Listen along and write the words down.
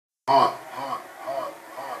Hard.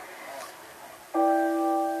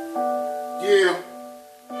 Yeah.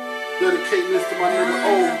 Dedicating this to my nigga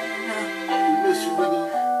O. We miss you, nigga.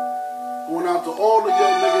 Going out to all the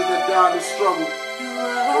young niggas that died in struggle.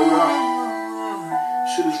 Alright.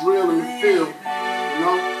 Shit is real and you feel, you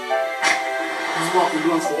know? Smoking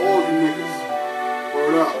blunts for all you niggas.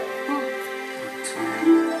 Word up.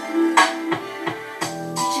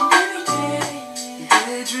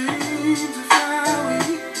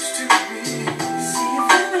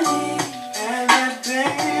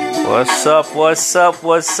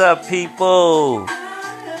 What's up, people?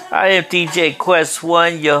 I am DJ Quest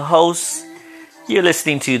One, your host. You're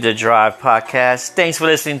listening to the Drive Podcast. Thanks for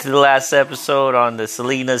listening to the last episode on the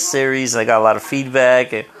Selena series. I got a lot of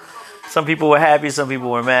feedback. And some people were happy, some people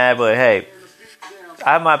were mad, but hey,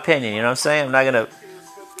 I have my opinion, you know what I'm saying? I'm not going to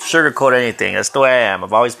sugarcoat anything. That's the way I am.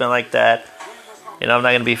 I've always been like that. You know, I'm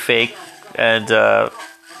not going to be fake. And, I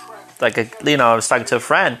was talking to a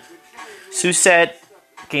friend. Suzette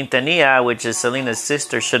Quintanilla, which is Selena's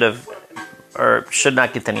sister, should have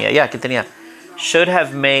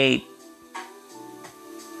made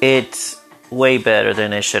it way better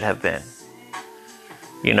than it should have been.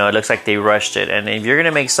 You know, it looks like they rushed it. And if you're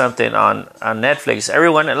gonna make something on Netflix,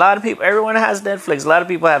 everyone has Netflix. A lot of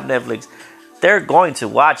people have Netflix. They're going to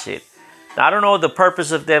watch it. Now, I don't know what the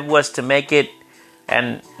purpose of that was, to make it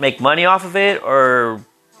and make money off of it, or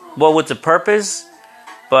what was the purpose.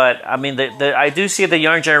 But I mean, I do see the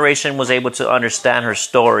young generation was able to understand her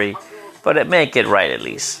story, but make it right at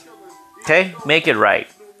least. Okay, make it right.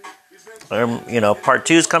 Part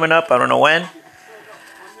 2 is coming up. I don't know when.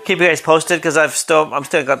 Keep you guys posted, because I think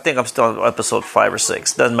I'm still on episode 5 or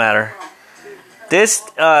 6. Doesn't matter. This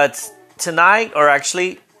tonight, or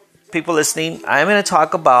actually, people listening, I'm going to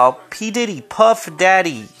talk about P. Diddy, Puff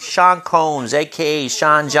Daddy, Sean Combs, aka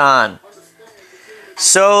Sean John.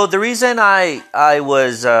 So the reason I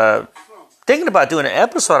was thinking about doing an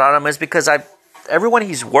episode on him is because everyone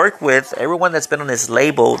he's worked with, everyone that's been on his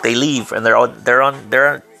label, they leave and they're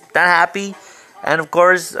not happy, and of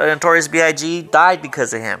course Notorious B.I.G. died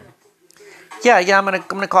because of him. Yeah, I'm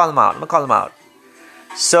gonna call him out.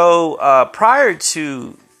 So prior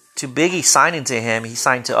to Biggie signing to him, he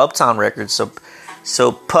signed to Uptown Records.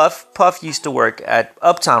 So Puff used to work at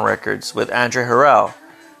Uptown Records with Andre Harrell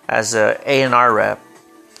as a A&R rep,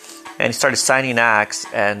 and he started signing acts,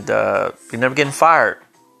 and he never getting fired.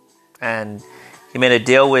 And he made a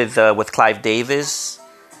deal with Clive Davis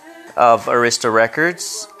of Arista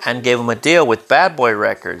Records, and gave him a deal with Bad Boy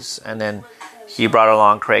Records. And then he brought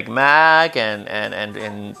along Craig Mack and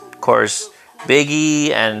of course Biggie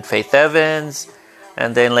and Faith Evans.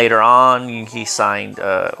 And then later on he signed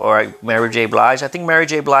Mary J. Blige. I think Mary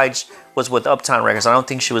J. Blige was with Uptown Records. I don't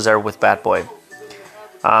think she was there with Bad Boy.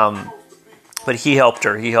 But he helped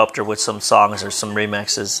her. He helped her with some songs or some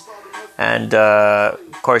remixes. And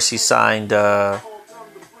of course he signed The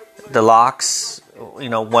Lox,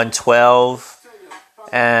 112,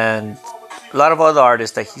 and a lot of other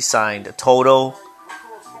artists that he signed, Toto.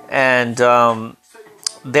 And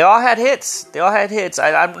they all had hits.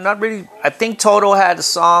 I'm not really... I think Toto had a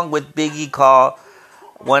song with Biggie called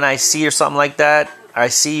When I See, or something like that. I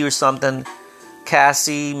See You or something.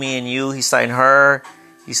 Cassie, Me and You, he signed her.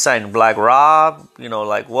 He signed Black Rob,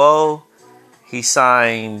 like Whoa. He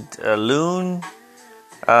signed Loon,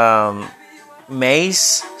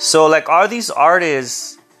 Mace. So all these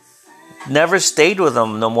artists never stayed with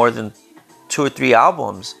him no more than 2 or 3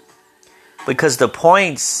 albums. Because the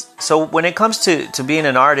points... So when it comes to being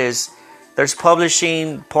an artist, there's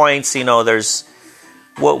publishing points, there's...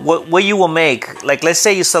 What you will make, let's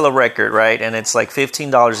say you sell a record, right? And it's like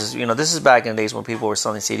 $15. This is back in the days when people were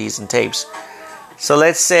selling CDs and tapes. So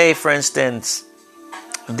let's say, for instance,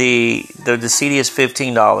 the CD is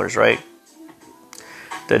 $15, right?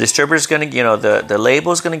 The distributor's gonna, the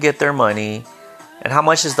label's gonna get their money, and how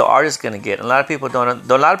much is the artist gonna get? And a lot of people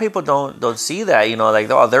don't see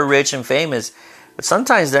that. They're rich and famous, but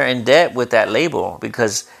sometimes they're in debt with that label,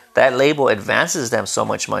 because that label advances them so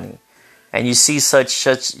much money. And you see such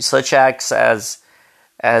acts as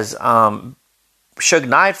Suge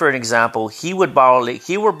Knight, for an example. He would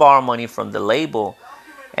borrow money from the label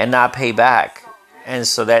and not pay back, and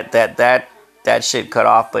so that shit cut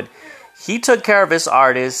off. But he took care of his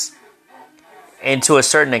artists, and to a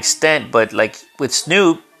certain extent. But with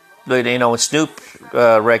Snoop, with Snoop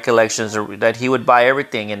recollections, that he would buy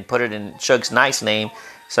everything and put it in Suge's Knight's name.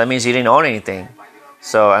 So that means he didn't own anything.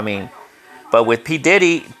 So I mean. But with P.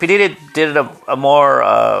 Diddy did it a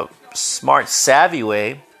more smart, savvy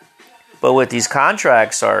way. But with these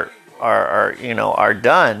contracts are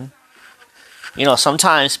done,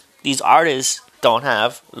 sometimes these artists don't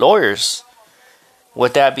have lawyers.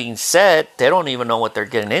 With that being said, they don't even know what they're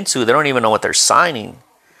getting into. They don't even know what they're signing.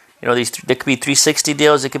 You know, there could be 360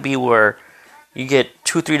 deals. It could be where you get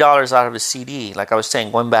 $2-3 out of a CD. Like I was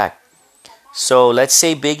saying, going back. So let's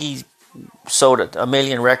say Biggie sold 1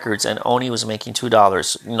 million records and only was making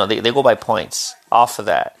 $2. You know, they go by points off of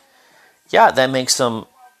that. Yeah, that makes them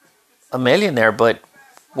a millionaire, but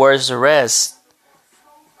where's the rest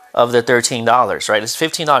of the $13, right? It's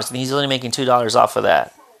 $15 and he's only making $2 off of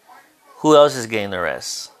that. Who else is getting the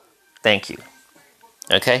rest? Thank you.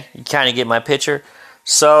 Okay, you kind of get my picture.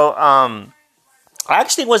 So, I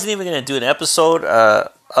actually wasn't even going to do an episode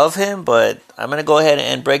of him, but I'm going to go ahead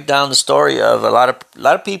and break down the story of a lot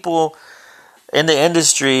of people in the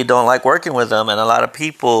industry don't like working with him, and a lot of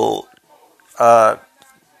people that've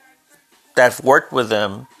worked with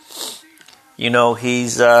him, you know, he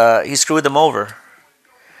screwed them over.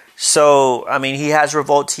 So, I mean, he has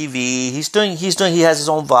Revolt TV. He has his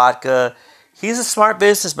own vodka. He's a smart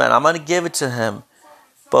businessman. I'm going to give it to him.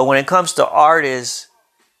 But when it comes to artists,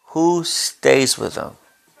 who stays with him?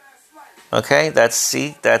 Okay,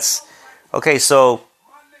 okay, so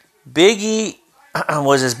Biggie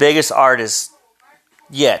was his biggest artist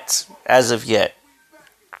as of yet.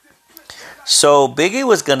 So Biggie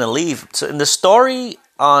was going to leave. So in the story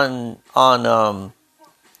on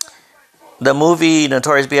the movie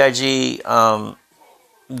Notorious B.I.G.,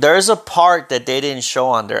 there's a part that they didn't show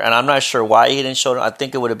on there, and I'm not sure why he didn't show it. I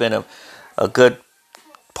think it would have been a good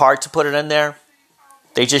part to put it in there.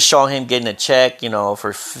 They just show him getting a check, you know,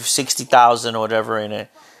 for $60,000 or whatever in it,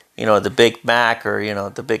 you know, the Big Mac, or you know,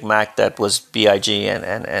 the Big Mac that was B.I.G.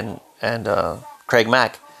 and Craig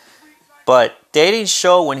Mack. But they didn't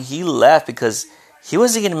show when he left because he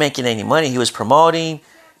wasn't going to make any money. He was promoting,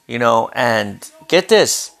 you know, and get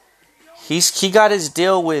this. He got his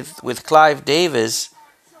deal with Clive Davis.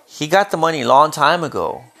 He got the money a long time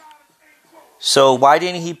ago. So why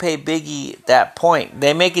didn't he pay Biggie at that point?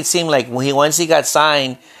 They make it seem like once he got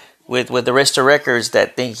signed with Arista Records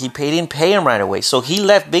that he didn't pay him right away. So he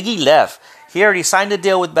left. Biggie left. He already signed a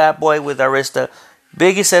deal with Bad Boy with Arista.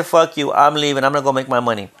 Biggie said, "Fuck you, I'm leaving. I'm gonna go make my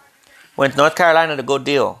money." Went to North Carolina to go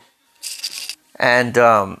deal. And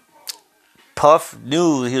Puff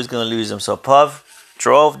knew he was gonna lose him, so Puff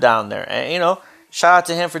drove down there, and you know, shout out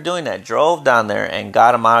to him for doing that. Drove down there and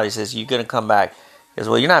got him out. He says, "You're gonna come back." He goes,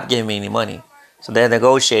 "Well, you're not giving me any money." So they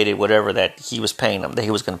negotiated whatever that he was paying him, that he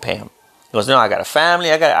was gonna pay him. He goes, "No, I got a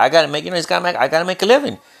family. I gotta make, you know, I gotta make a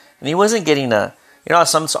living." And he wasn't getting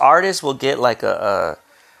some artists will get like an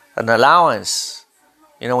allowance,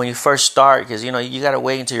 you know, when you first start, because you know you gotta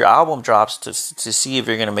wait until your album drops to see if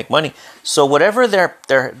you're gonna make money. So whatever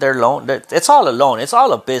their loan, it's all a loan. It's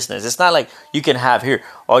all a business. It's not like you can have here,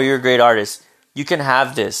 "Oh, you're a great artist, you can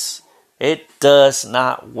have this." It does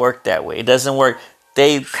not work that way. It doesn't work.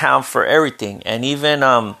 They count for everything, and even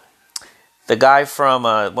the guy from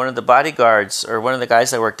one of the bodyguards, or one of the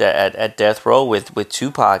guys that worked at Death Row with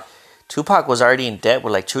Tupac. Tupac was already in debt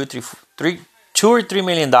with like $2 or $3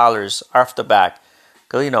 million off the back.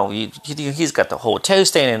 Cause you know he's got the hotel, he's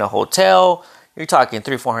staying in a hotel. You're talking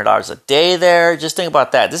 $300-400 a day there. Just think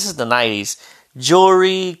about that. This is the 90s.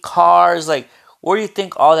 Jewelry, cars, like where do you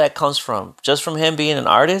think all that comes from? Just from him being an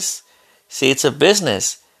artist? See, it's a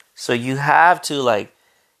business. So you have to like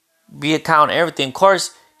be account everything. Of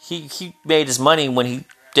course, he made his money when he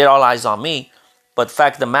did All Eyes on Me. But the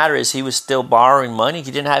fact of the matter is he was still borrowing money.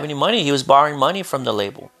 He didn't have any money. He was borrowing money from the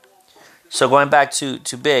label. So going back to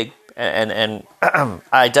Big, and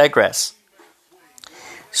I digress.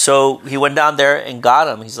 So he went down there and got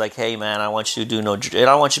him. He's like, "Hey man, I want you to do I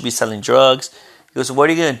don't want you to be selling drugs." He goes, "What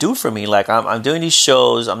are you gonna do for me? Like I'm doing these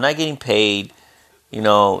shows. I'm not getting paid, you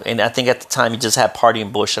know." And I think at the time he just had Party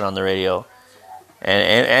and Bullshit on the radio,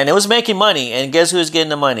 and it was making money. And guess who was getting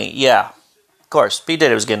the money? Yeah, of course, P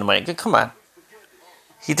Diddy was getting the money. Come on,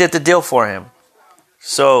 he did the deal for him.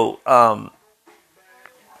 So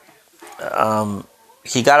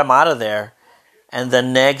he got him out of there, and the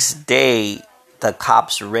next day the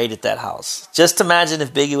cops raided that house. Just imagine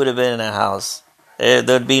if Biggie would have been in that house.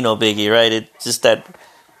 There'd be no Biggie, right? It's just that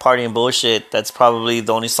Party and Bullshit. That's probably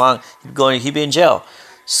the only song. He'd be in jail.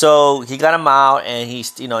 So he got him out, and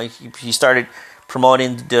he started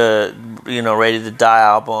promoting the Ready to Die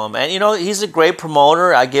album, and he's a great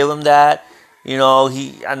promoter. I give him that.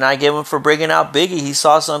 I give him for bringing out Biggie. He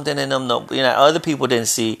saw something in him that other people didn't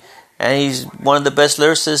see, and he's one of the best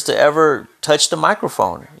lyricists to ever touch the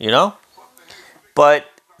microphone. But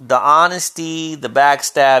the honesty, the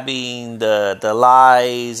backstabbing, the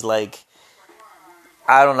lies, like,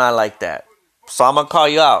 I do not like that. So I'm going to call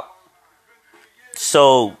you out.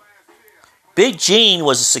 So Big Gene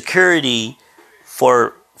was a security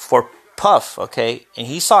for Puff, okay? And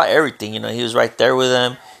he saw everything, he was right there with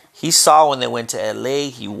him. He saw when they went to LA,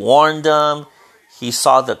 he warned them. He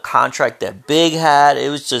saw the contract that Big had.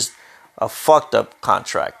 It was just a fucked up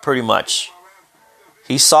contract, pretty much.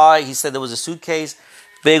 He saw it, he said there was a suitcase.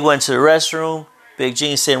 Big went to the restroom. Big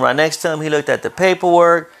Gene sitting right next to him. He looked at the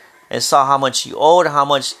paperwork and saw how much he owed, how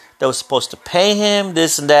much they were supposed to pay him,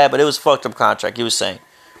 this and that, but it was a fucked up contract, he was saying.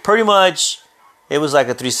 Pretty much, it was like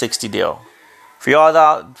a 360 deal. For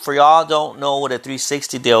y'all don't know what a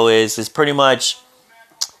 360 deal is, it's pretty much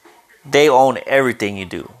they own everything you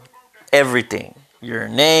do. Everything. Your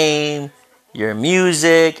name, your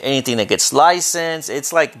music, anything that gets licensed.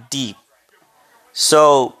 It's like deep.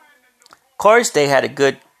 So, of course, they had a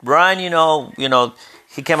good run,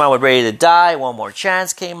 he came out with Ready to Die, One More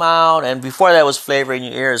Chance came out, and before that was Flavor in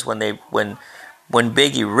Your Ears when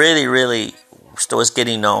Biggie really, really was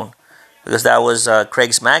getting known, because that was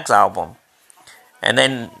Craig Mack's album. And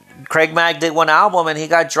then Craig Mack did one album and he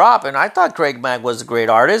got dropped, and I thought Craig Mack was a great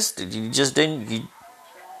artist. You just didn't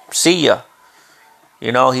see ya.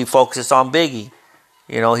 He focused on Biggie.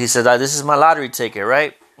 He said, this is my lottery ticket,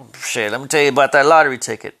 right? Shit, let me tell you about that lottery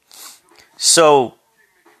ticket. So,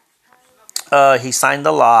 he signed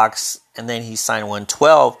the Locks, and then he signed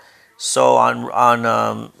 112. So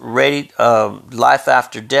on Life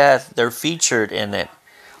After Death, they're featured in it.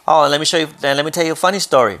 Oh, and let me tell you a funny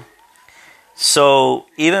story. So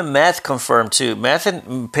even Meth confirmed too. Meth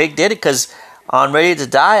and Pig did it because on Ready to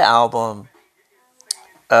Die album,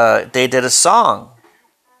 they did a song,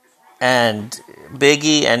 and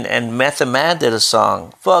Biggie and Method Man did a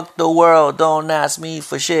song. Fuck the world, don't ask me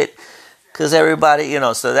for shit, because everybody,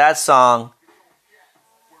 So that song,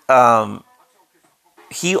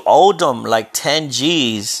 he owed them like 10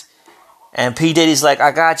 G's, and P Diddy's like,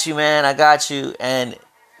 I got you, man, I got you, and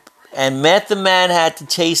Method Man had to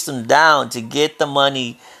chase them down to get the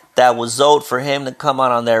money that was owed for him to come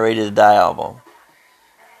on that Ready to Die album.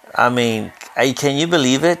 I mean, can you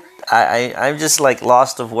believe it? I'm just like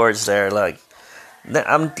lost of words there. Like,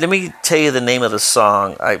 let me tell you the name of the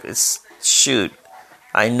song. I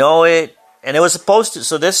know it, and it was supposed to.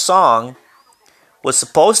 So this song was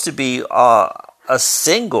supposed to be a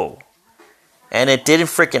single, and it didn't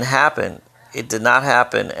freaking happen. It did not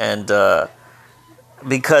happen, and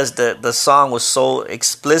because the song was so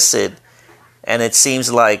explicit, and it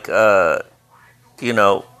seems like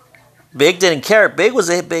Big didn't care. Big was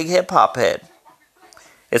a big hip hop head.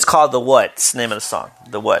 It's called The What. It's the name of the song,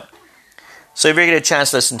 The What. So if you get a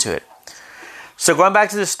chance, listen to it. So going back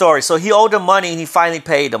to the story, so he owed them money and he finally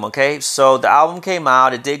paid them. Okay, so the album came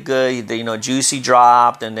out, it did good. Juicy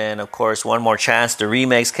dropped, and then of course One More Chance, the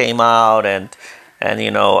remix came out, and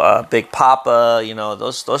Big Papa,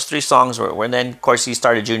 those three songs were. And then of course he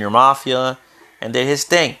started Junior Mafia and did his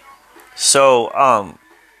thing. So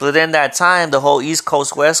but then that time the whole East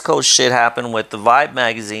Coast West Coast shit happened with the Vibe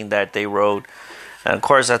magazine that they wrote. And of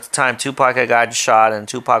course, at the time, Tupac had gotten shot, and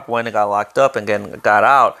Tupac went and got locked up and got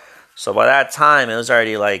out. So by that time, it was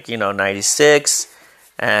already 96,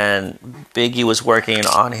 and Biggie was working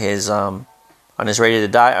on his Ready to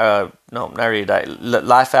Die, not Ready to Die,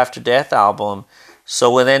 Life After Death album.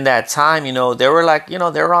 So within that time, they were they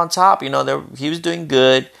were on top. He was doing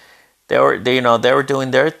good. They were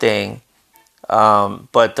doing their thing.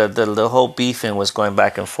 But the whole beefing was going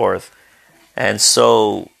back and forth, and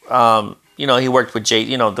so. He worked with Jay.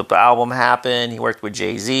 The album happened. He worked with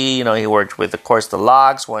Jay-Z. He worked with, of course, the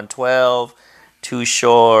Locks, 112, Too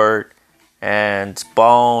Short, and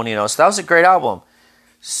Bone. So that was a great album.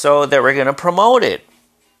 So they were gonna promote it.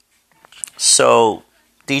 So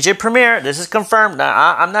DJ Premier, this is confirmed.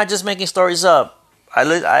 Now I'm not just making stories up.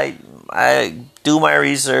 I do my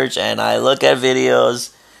research and I look at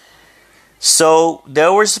videos. So they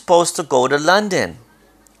were supposed to go to London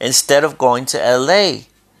instead of going to LA.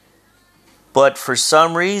 But for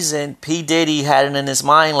some reason, P. Diddy had it in his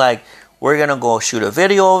mind, we're going to go shoot a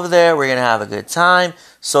video over there. We're going to have a good time.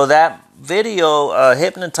 So that video,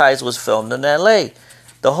 Hypnotized, was filmed in L.A.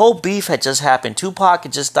 The whole beef had just happened. Tupac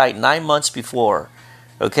had just died 9 months before.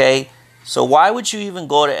 Okay? So why would you even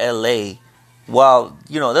go to L.A.? Well,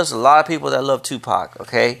 there's a lot of people that love Tupac.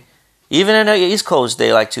 Okay? Even in the East Coast,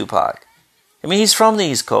 they like Tupac. I mean, he's from the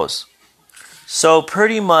East Coast. So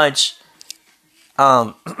pretty much...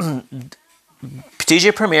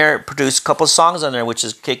 DJ Premier produced a couple songs on there, which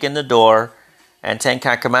is Kick in the Door and 10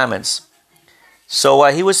 Commandments. So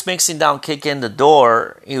while he was mixing down Kick in the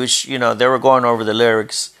Door, he was, they were going over the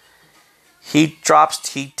lyrics. He tells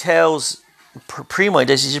Primo,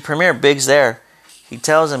 DJ Premier, Big's there. He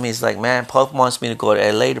tells him, he's like, man, Puff wants me to go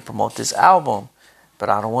to LA to promote this album, but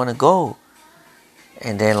I don't want to go.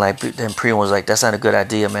 And then then Primo was like, that's not a good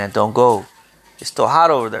idea, man. Don't go. It's still hot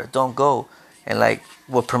over there. Don't go. And like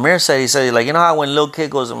what Premier said, he said, like, you know how when little kid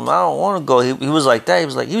goes, I don't want to go. He was like that.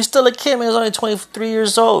 He was still a kid, man. He was only 23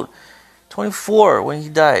 years old, 24 when he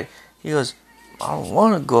died. He goes, I don't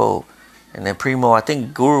want to go. And then Primo, I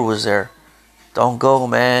think Guru was there. Don't go,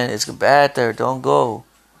 man. It's bad there. Don't go.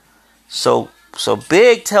 So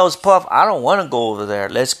Big tells Puff, I don't want to go over there.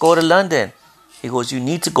 Let's go to London. He goes, you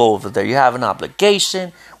need to go over there. You have an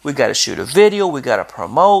obligation. We got to shoot a video. We got to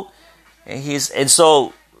promote. And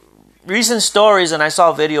so recent stories, and I saw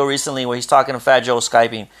a video recently where he's talking to Fat Joe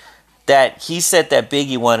Skyping, that he said that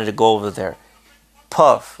Biggie wanted to go over there.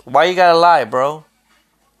 Puff, why you gotta lie, bro?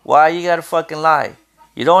 Why you gotta fucking lie?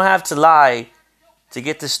 You don't have to lie to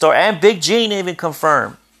get the story. And Big Gene even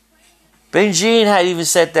confirmed. Big Gene had even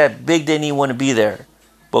said that Big didn't even want to be there.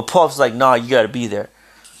 But Puff's like, nah, you gotta be there.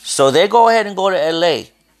 So they go ahead and go to LA.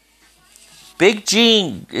 Big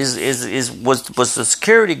Gene was the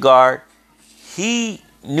security guard. He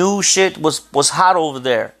knew shit was hot over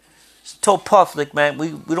there. He told Puff, like, man, we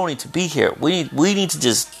don't need to be here. We need to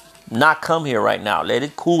just not come here right now. Let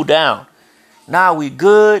it cool down. Nah, we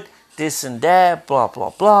good. This and that, blah blah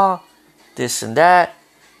blah. This and that.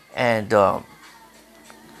 And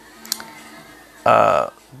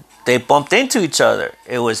they bumped into each other.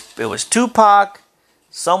 It was Tupac,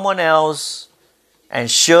 someone else, and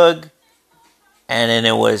Suge, and then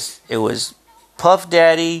it was Puff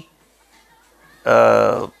Daddy,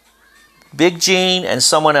 Big Gene, and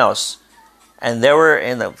someone else, and they were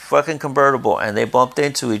in the fucking convertible, and they bumped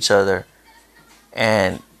into each other,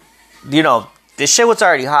 and you know this shit was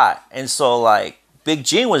already hot, and so like Big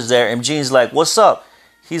Gene was there, and Gene's like, "What's up?"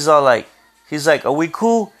 He's like, "Are we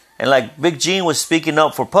cool?" And like Big Gene was speaking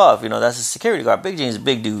up for Puff, you know, that's a security guard. Big Gene's a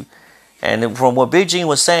big dude. And from what Big Gene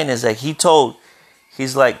was saying is that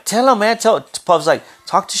he's like, tell him, man, Puff's like,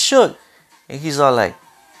 talk to Suge. And he's like,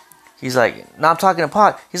 no, I'm talking to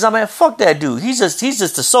Puff. He's like, man, fuck that dude. He's just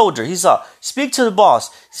a soldier. He's like, speak to the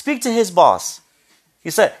boss. Speak to his boss.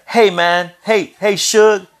 He said, hey, man, hey,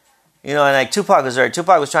 Suge. You know, and like Tupac was there.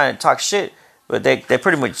 Tupac was trying to talk shit, but they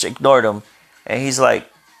pretty much ignored him. And he's like,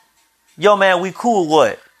 yo, man, we cool,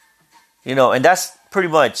 what? You know, and that's pretty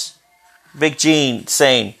much Big Gene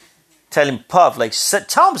telling Puff, like,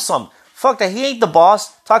 tell him something. Fuck that, he ain't the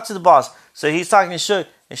boss. Talk to the boss. So he's talking to Suge,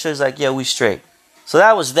 and Suge's like, yeah, we straight. So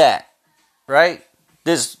that was that, right?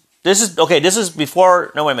 This is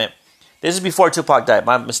before, no, wait a minute. This is before Tupac died,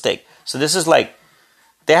 my mistake. So this is like,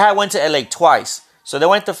 they had went to LA twice. So they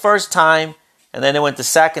went the first time, and then they went the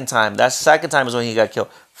second time. That second time is when he got killed.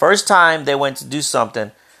 First time, they went to do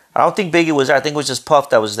something. I don't think Biggie was there. I think it was just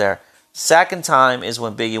Puff that was there. Second time is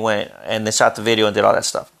when Biggie went and they shot the video and did all that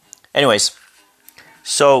stuff. Anyways,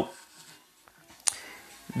 so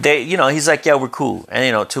they, you know, he's like, yeah, we're cool. And,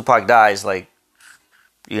 you know, Tupac dies like,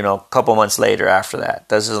 you know, a couple months later after that.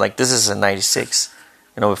 This is in 96,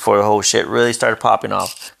 you know, before the whole shit really started popping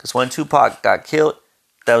off. Because when Tupac got killed,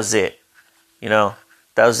 that was it. You know,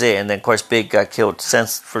 that was it. And then, of course, Big got killed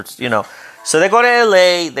you know. So they go to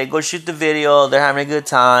LA, they go shoot the video, they're having a good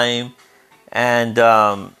time. And,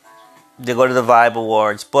 they go to the Vibe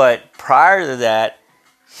Awards, but prior to that,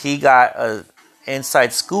 he got a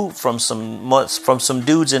inside scoop from some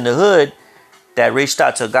dudes in the hood that reached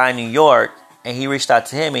out to a guy in New York, and he reached out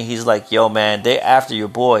to him, and he's like, "Yo, man, they after your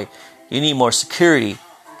boy. You need more security."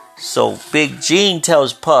 So Big Gene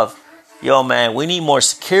tells Puff, "Yo, man, we need more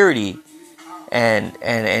security," and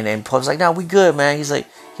Puff's like, "Nah, we good, man." He's like,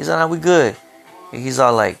 "Nah, we good." And he's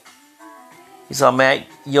all, man,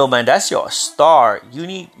 yo, man, that's your star. You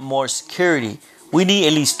need more security. We need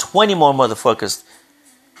at least 20 more motherfuckers.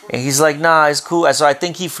 And he's like, nah, it's cool. So I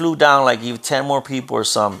think he flew down like 10 more people or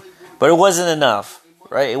something. But it wasn't enough,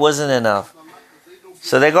 right? It wasn't enough.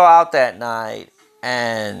 So they go out that night.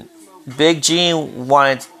 And Big Gene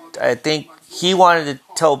wanted to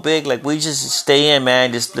tell Big, like, we just stay in,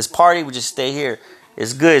 man. This party, we just stay here.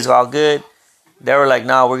 It's good. It's all good. They were like,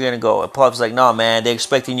 nah, we're going to go. And Puff's like, nah, man, they're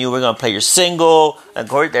expecting you. We're going to play your single. And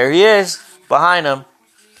there he is, behind him.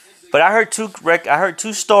 But I heard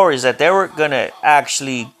two stories that they were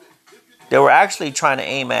actually trying to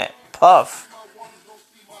aim at Puff.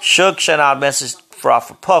 Suge sent out a message for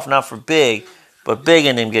Puff, not for Big. But Big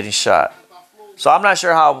and him getting shot. So I'm not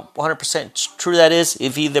sure how 100% true that is.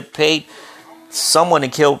 If he either paid someone to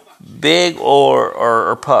kill Big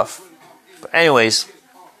or Puff. But anyways,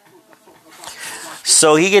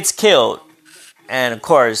 so he gets killed, and of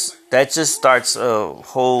course that just starts a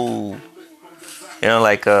whole, you know,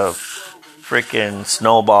 like a freaking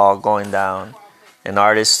snowball going down, and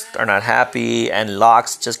artists are not happy. And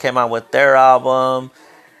Locks just came out with their album,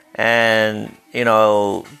 and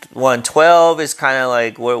 112 is kind of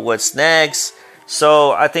like what's next.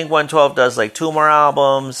 So I think 112 does like 2 more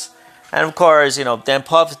albums, and of course, then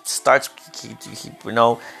Puff starts,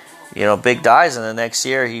 Big dies, and the next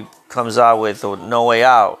year he comes out with No Way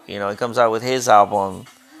Out. He comes out with his album,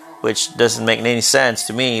 which doesn't make any sense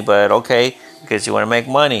to me, but okay, because you want to make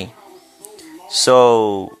money.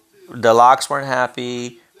 So the Locks weren't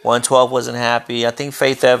happy. 112 wasn't happy. I think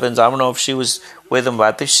Faith Evans, I don't know if she was with him, but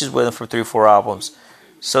I think she's with him for 3-4 albums.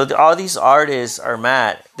 So all these artists are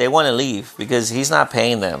mad. They want to leave because he's not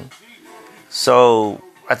paying them. So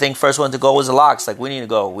I think first one to go was the Locks. Like, we need to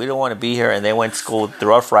go. We don't want to be here. And they went to school with the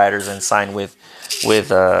Rough Riders and signed with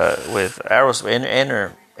Aerosmith,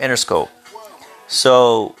 Interscope.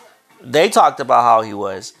 So they talked about how he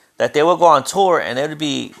was, that they would go on tour and they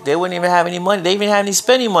wouldn't even have any money. They didn't even have any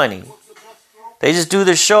spending money. They just do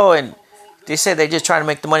their show, and they said they just trying to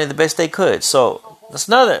make the money the best they could. So that's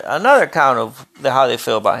another account of how they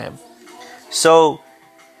feel about him. So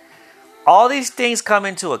all these things come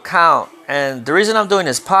into account, and the reason I'm doing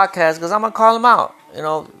this podcast because I'm gonna call him out.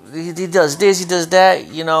 He does this, he does that.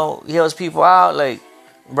 He helps people out. Like,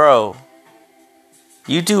 bro,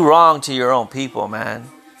 you do wrong to your own people, man.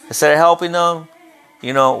 Instead of helping them,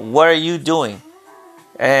 what are you doing?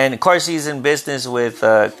 And of course, he's in business with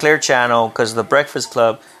Clear Channel because the Breakfast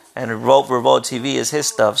Club and Revolt TV is his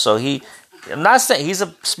stuff. So I'm not saying he's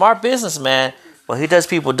a smart businessman, but he does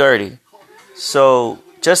people dirty. So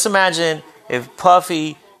just imagine if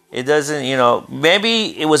Puffy, it doesn't,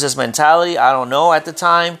 maybe it was his mentality. I don't know at the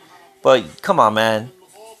time, but come on, man,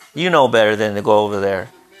 you know better than to go over there.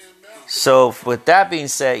 So with that being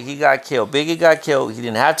said, he got killed. Biggie got killed. He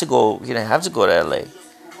didn't have to go. He didn't have to go to LA.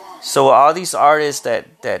 So all these artists that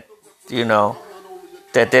didn't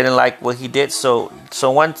like what he did. So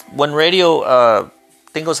when radio, I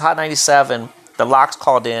think it was Hot 97, the Locks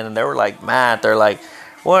called in and they were like mad. They're like,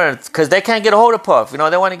 well, because they can't get a hold of Puff. They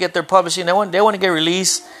want to get their publishing. They want to get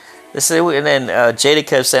released. They say, and then Jada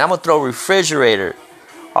kept saying, "I'm gonna throw refrigerator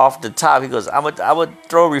off the top." He goes, "I would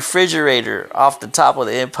throw refrigerator off the top of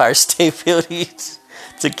the Empire State Building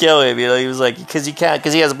to kill him." He was like, because he can't,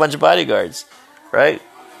 because he has a bunch of bodyguards, right?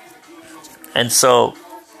 And so,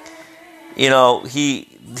 he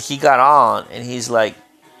got on, and he's like,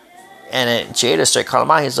 and then Jada started calling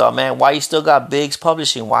him out. He's like, "Man, why you still got Biggs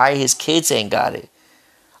Publishing? Why his kids ain't got it?"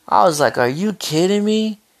 I was like, "Are you kidding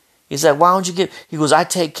me?" He's like, "Why don't you get?" He goes, "I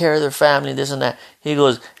take care of their family, this and that." He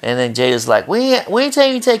goes, and then Jada's like, "We ain't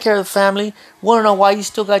telling you to take care of the family. Want to know why you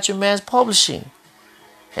still got your man's publishing?"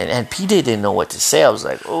 And P didn't know what to say. I was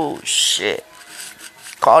like, "Oh shit!"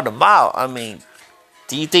 Called him out. I mean,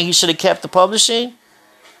 do you think he should have kept the publishing?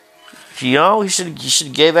 He should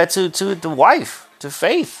have gave that to the wife, to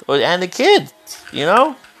Faith, and the kid.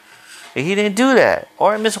 But he didn't do that,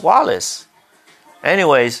 or Miss Wallace.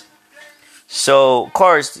 Anyways, so of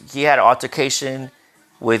course he had an altercation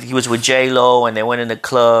he was with J-Lo, and they went in the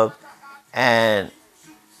club, and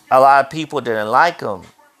a lot of people didn't like him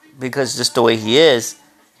because just the way he is.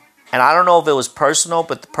 And I don't know if it was personal,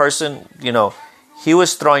 but the person, he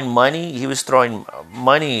was throwing money. He was throwing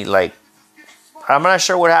money, like, I'm not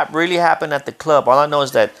sure what really happened at the club. All I know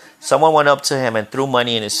is that someone went up to him and threw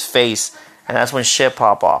money in his face, and that's when shit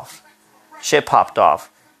popped off.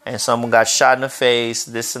 And someone got shot in the face,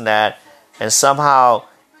 this and that. And somehow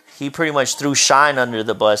he pretty much threw Shine under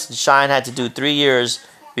the bus. Shine had to do 3 years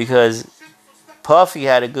because Puffy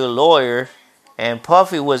had a good lawyer. And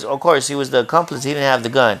Puffy was, of course, he was the accomplice. He didn't have the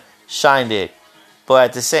gun. Shine did. But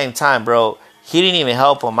at the same time, bro, he didn't even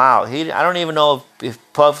help him out. I don't even know if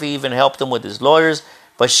Puffy even helped him with his lawyers.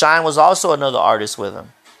 But Shine was also another artist with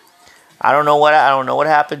him. I don't know what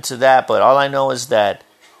happened to that. But all I know is that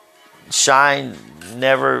Shine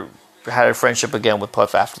never had a friendship again with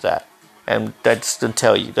Puff after that. And that's going to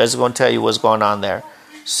tell you. That's going to tell you what's going on there.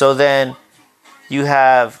 So then you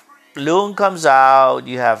have Loon comes out.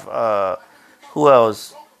 You have, who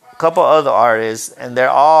else? A couple other artists. And they're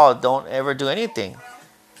all don't ever do anything.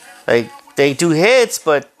 Like, they do hits,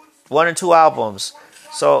 but 1 or 2 albums.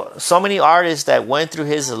 So many artists that went through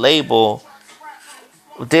his label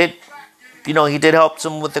did, he did help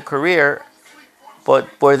them with the career. But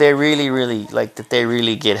were they really, really, like, did they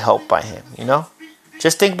really get help by him,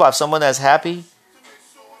 Just think about someone that's happy.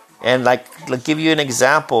 And, like give you an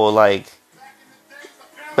example, like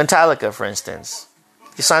Metallica, for instance.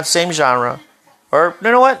 It's not the same genre. Or,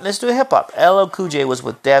 you know what? Let's do hip-hop. LL Cool J was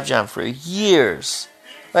with Def Jam for years.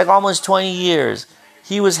 Like, almost 20 years.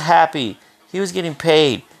 He was happy. He was getting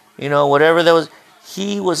paid. Whatever that was.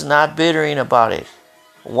 He was not bittering about it.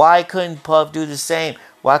 Why couldn't Puff do the same?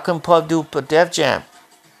 Why couldn't Puff do Def Jam?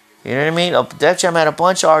 You know what I mean? Def Jam had a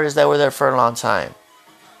bunch of artists that were there for a long time.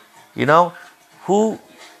 You know, who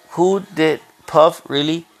did Puff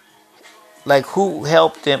really, like, who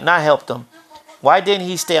helped him? Not helped him. Why didn't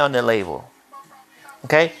he stay on the label?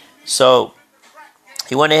 Okay, so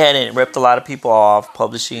he went ahead and ripped a lot of people off,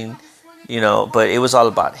 publishing, but it was all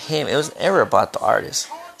about him. It was never about the artist.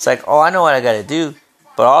 It's like, oh, I know what I got to do,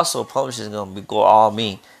 but also publishing is going to go all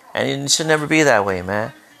me. And it should never be that way,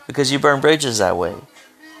 man, because you burn bridges that way.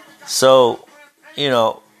 So,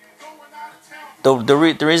 the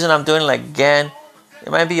reason I'm doing it, like, again, it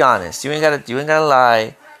might be honest. You ain't gotta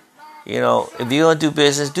lie. If you're gonna do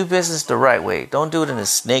business the right way. Don't do it in a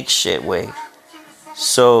snake shit way.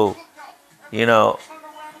 So,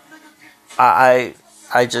 I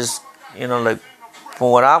just, like,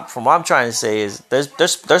 from what I'm trying to say is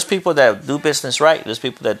there's people that do business right. There's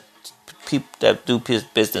people that do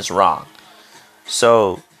business wrong.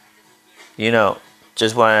 So,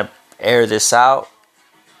 just want to air this out.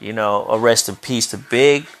 A rest in peace to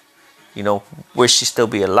Big. Wish she still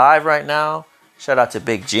be alive right now. Shout out to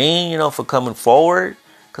Big Gene, for coming forward.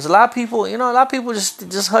 Because a lot of people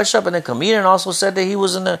just hush up. And the comedian also said that he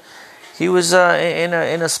was in a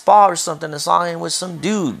spa or something, and saw him with some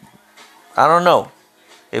dude. I don't know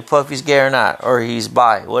if Puffy's gay or not, or he's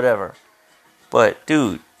bi, whatever. But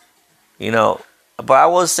dude, but I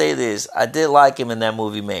will say this: I did like him in that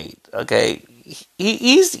movie Made. Okay,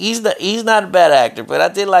 he's not a bad actor, but I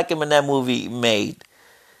did like him in that movie Made.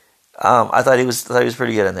 I thought he was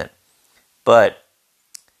pretty good in it. But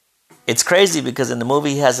it's crazy because in the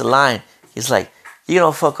movie he has a line. He's like, "You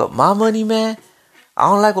don't fuck up my money, man. I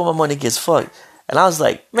don't like when my money gets fucked." And I was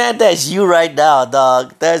like, "Man, that's you right now,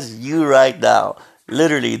 dog. That's you right now.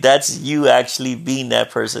 Literally, that's you actually being that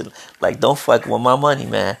person. Like, don't fuck with my money,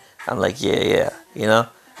 man." I'm like, yeah,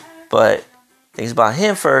 But things about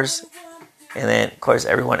him first, and then, of course,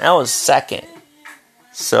 everyone else second.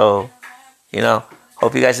 So,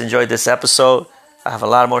 hope you guys enjoyed this episode. I have a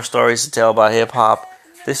lot more stories to tell about hip-hop.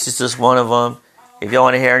 This is just one of them. If y'all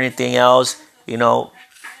want to hear anything else, email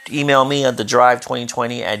me at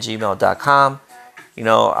thedrive2020@gmail.com.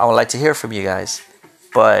 I would like to hear from you guys.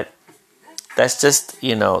 But that's just,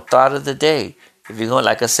 thought of the day. If you're going,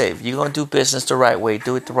 like I said, if you're going to do business the right way,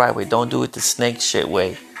 do it the right way. Don't do it the snake shit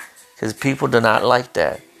way. Because people do not like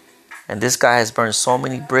that. And this guy has burned so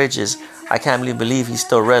many bridges, I can't really believe he's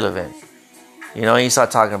still relevant. You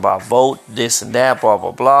start talking about vote, this and that, blah,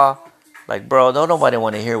 blah, blah. Like, bro, don't nobody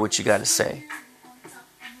want to hear what you got to say.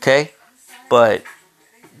 Okay? But,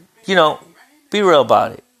 be real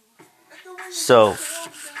about it. So,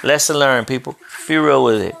 lesson learned, people. Be real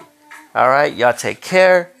with it. All right? Y'all take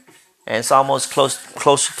care. And it's almost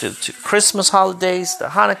closer to Christmas holidays, the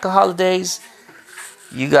Hanukkah holidays.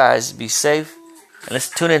 You guys be safe. And let's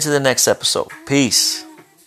tune into the next episode. Peace.